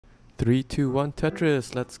3, 2, 1,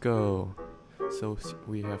 Tetris, let's go. So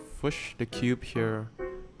we have Fush the cube here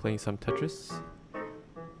playing some Tetris.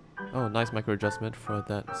 Oh, nice micro adjustment for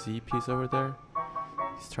that Z piece over there.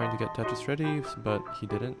 He's trying to get Tetris ready, but he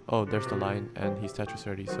didn't. Oh, there's the line, and he's Tetris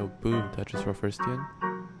ready. So boom, Tetris for first in.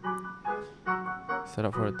 Set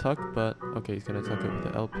up for a tuck, but okay, he's gonna tuck it with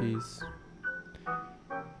the L piece.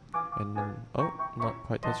 And then, oh, not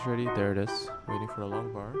quite Tetris ready. There it is, waiting for the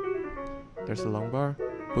long bar. There's the long bar.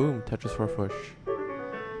 Boom, Tetris for Fush.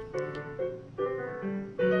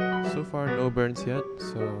 So far, no burns yet,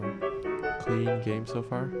 so clean game so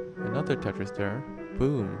far. Another Tetris there.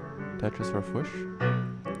 Boom, Tetris for Fush.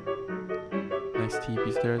 Nice T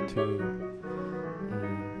piece there to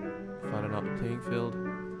flatten out the playing field.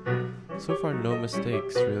 So far, no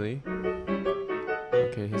mistakes really.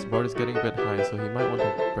 Okay, his board is getting a bit high, so he might want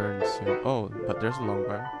to burn soon. Oh, but there's a long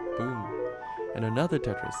bar. Boom. And another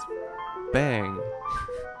Tetris. Bang!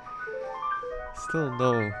 Still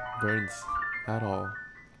no burns at all.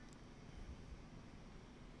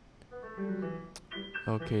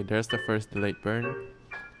 Okay, there's the first delayed burn.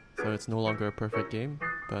 So it's no longer a perfect game,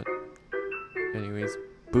 but anyways,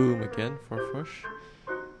 boom again for Fush.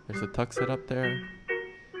 There's a tuck set up there.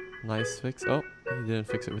 Nice fix. Oh, he didn't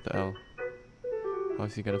fix it with the L.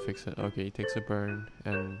 How's he gonna fix it? Okay, he takes a burn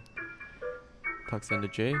and tucks in the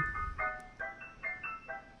J.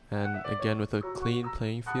 And again with a clean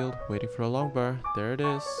playing field, waiting for a long bar. There it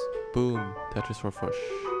is. Boom, Tetris for Fush.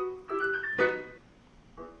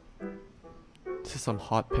 This is some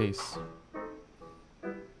hot pace.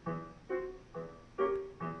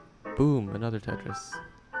 Boom, another Tetris.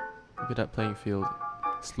 Look at that playing field,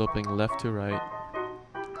 sloping left to right.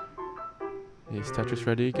 He's Tetris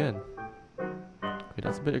ready again. Okay,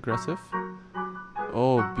 that's a bit aggressive.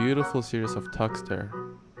 Oh, beautiful series of tucks there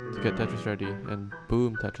to get Tetris ready. And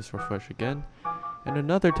boom, Tetris for Fush again. And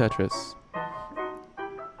another Tetris.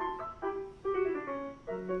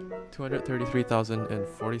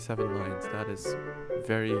 233,047 lines. That is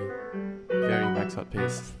very, very Maxout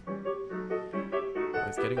pace.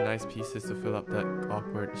 He's getting nice pieces to fill up that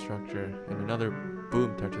awkward structure. And another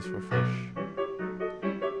boom, Tetris for Fush.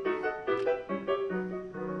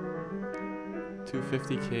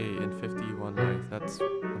 250k in 51 lines. That's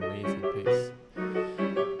amazing pace.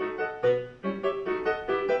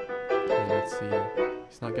 Okay, let's see.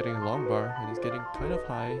 He's not getting a long bar, and he's getting kind of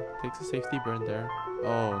high. Takes a safety burn there.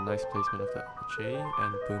 Oh, nice placement of the J,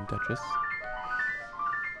 and boom, Tetris.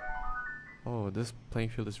 Oh, this playing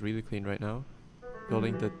field is really clean right now.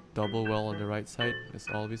 Building the double well on the right side is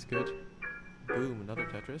always good. Boom, another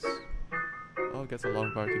Tetris. Oh, gets a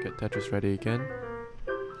long bar to get Tetris ready again.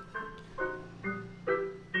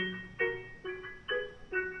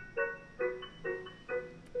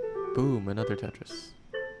 Boom, another Tetris.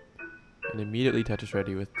 And immediately Tetris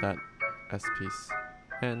ready with that S piece.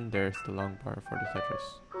 And there's the long bar for the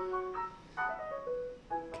Tetris.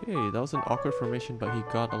 Okay, that was an awkward formation, but he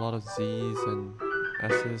got a lot of Z's and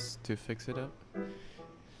S's to fix it up.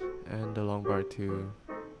 And the long bar to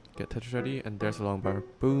get Tetris ready, and there's a long bar.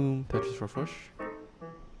 Boom, Tetris for Fush.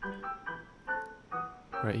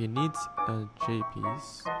 Right, he needs a J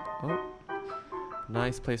piece. Oh,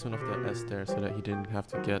 nice placement of the S there so that he didn't have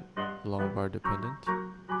to get long bar dependent.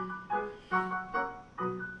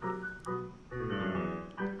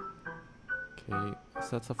 Okay,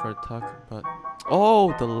 sets up for a tuck, but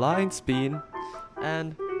oh, the line spin,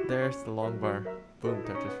 and there's the long bar. Boom,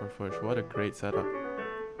 Tetris for Fush. What a great setup.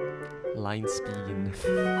 Line spin.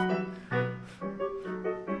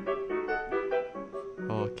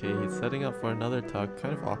 Okay, he's setting up for another tuck.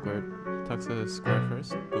 Kind of awkward. Tucks a square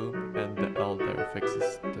first. Boom, and the L there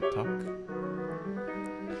fixes the tuck.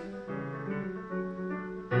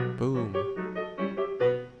 Boom.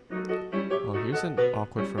 Oh, here's an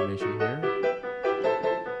awkward formation here.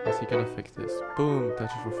 Is he gonna fix this? Boom,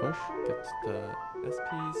 Tetris for Fush. Gets the S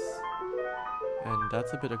piece. And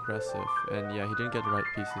that's a bit aggressive. And yeah, he didn't get the right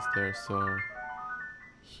pieces there, so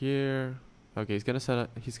here. Okay, he's gonna settle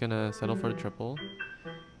for the triple.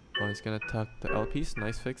 Oh, he's gonna tuck the L piece.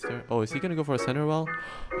 Nice fix there. Oh, is he gonna go for a center well?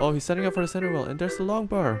 Oh, he's setting up for the center well, and there's the long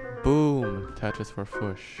bar. Boom, Tetris for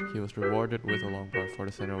Fush. He was rewarded with a long bar for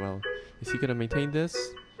the center well. Is he gonna maintain this?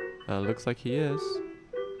 Looks like he is.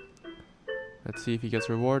 Let's see if he gets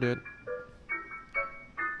rewarded.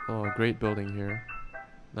 Oh, great building here.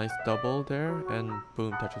 Nice double there, and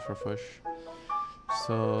boom, Tetris for Fush.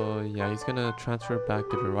 So yeah, he's gonna transfer back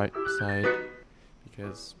to the right side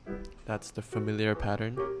because that's the familiar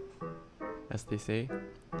pattern, as they say.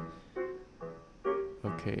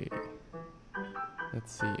 Okay,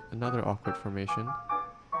 let's see, another awkward formation.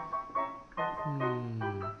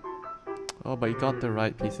 Oh, but he got the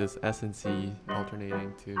right pieces, S and C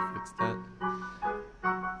alternating to fix that.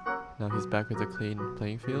 Now he's back with a clean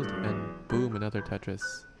playing field, and boom, another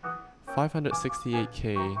Tetris.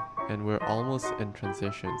 568k, and we're almost in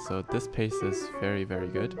transition, so this pace is very, very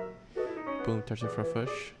good. Boom, Tetris for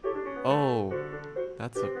push. Oh,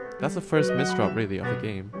 that's the first misdrop really of the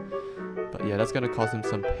game. But yeah, that's gonna cause him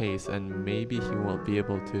some pace, and maybe he won't be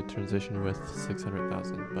able to transition with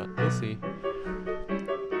 600,000, but we'll see.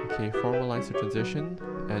 Okay, formalize the transition,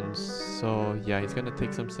 and so yeah, he's gonna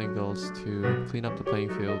take some singles to clean up the playing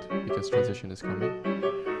field because transition is coming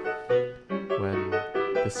when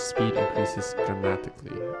the speed increases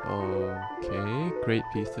dramatically. Okay, great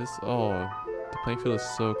pieces. Oh, the playing field is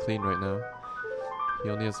so clean right now. He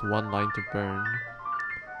only has one line to burn.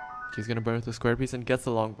 He's gonna burn with the square piece and gets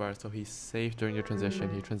the long bar, so he's safe during the transition.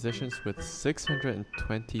 He transitions with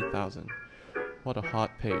 620,000. What a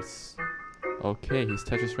hot pace. Okay, he's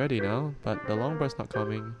Tetris ready now, but the long bar's not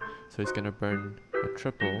coming, so he's gonna burn a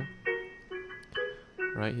triple.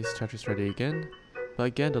 Right, he's Tetris ready again, but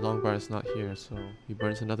again the long bar is not here, so he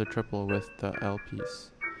burns another triple with the L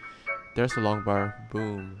piece. There's the long bar,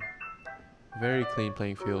 boom. Very clean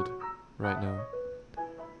playing field right now.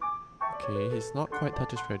 Okay, he's not quite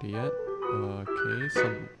Tetris ready yet. Okay,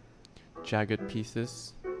 some jagged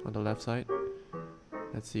pieces on the left side.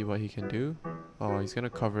 Let's see what he can do. Oh, he's gonna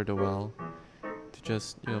cover the well to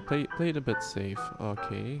just, you know, play it a bit safe.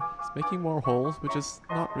 Okay, he's making more holes, which is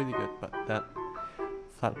not really good, but that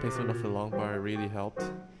flat placement of the long bar really helped.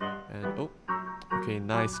 And oh, okay,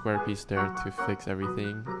 nice square piece there to fix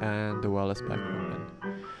everything, and the well is back open.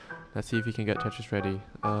 Let's see if he can get Tetris ready.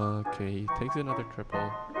 Okay, he takes another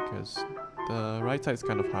triple because the right side's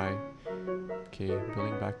kind of high. Okay,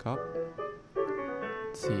 building back up.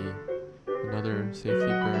 Let's see, another safety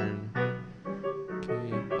burn.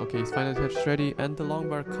 Okay, he's finally Tetris ready, and the long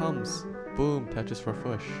bar comes. Boom, Tetris for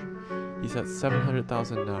push. He's at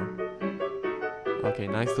 700,000 now. Okay,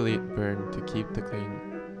 nice delete burn to keep the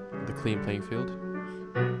clean playing field.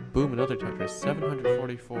 Boom, another Tetris,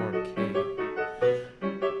 744k.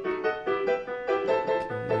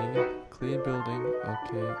 Okay, clean building.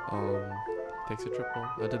 Okay, takes a triple,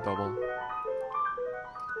 the double.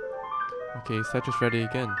 Okay, he's Tetris ready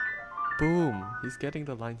again. Boom, he's getting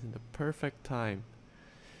the lines in the perfect time.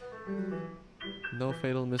 No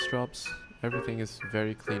fatal misdrops. Everything is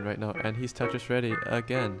very clean right now, and he's Tetris ready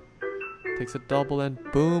again. Takes a double and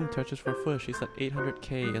boom, Tetris for push. He's at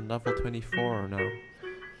 800k in level 24 now.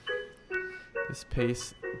 This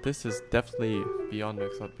pace, this is definitely beyond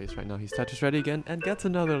Maxout pace right now. He's Tetris ready again and gets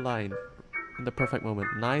another line in the perfect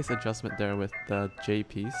moment. Nice adjustment there with the J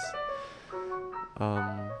piece.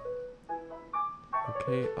 Okay.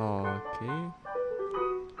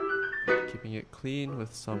 Keeping it clean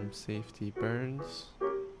with some safety burns.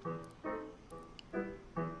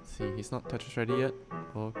 Let's see, he's not Tetris ready yet.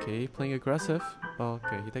 Okay, playing aggressive.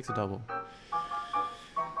 Okay, he takes a double.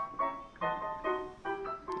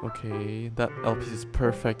 Okay, that L piece is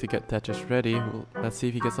perfect to get Tetris ready. Well, let's see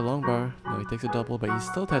if he gets a long bar. No, he takes a double, but he's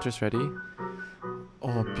still Tetris ready.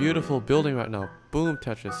 Oh, beautiful building right now. Boom,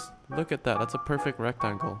 Tetris. Look at that, that's a perfect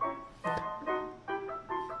rectangle.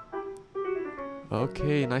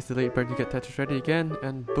 Okay, nice delayed burn to get Tetris ready again,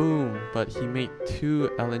 and boom, but he made two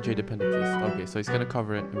LNJ dependencies. Okay, so he's gonna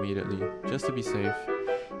cover it immediately, just to be safe.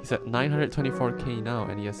 He's at 924k now,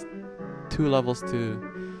 and he has 2 levels to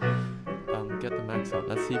get the max out.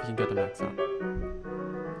 Let's see if he can get the max out.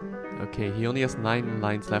 Okay, he only has 9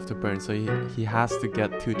 lines left to burn, so he has to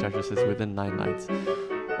get 2 Tetrises within 9 lines.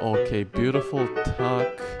 Okay, beautiful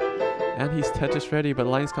tuck. And he's Tetris ready, but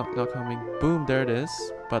line's not coming. Boom, there it is.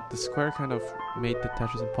 But the square kind of made the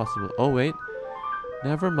Tetris impossible. Oh, wait.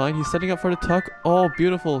 Never mind, he's setting up for the tuck. Oh,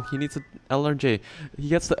 beautiful. He needs an L or J. He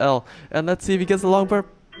gets the L. And let's see if he gets the long bar.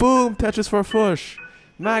 Boom, Tetris for a push.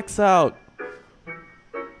 Max out.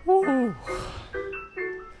 Woo.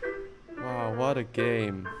 Wow, what a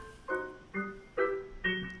game.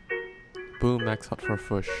 Boom, max out for a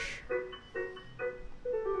push.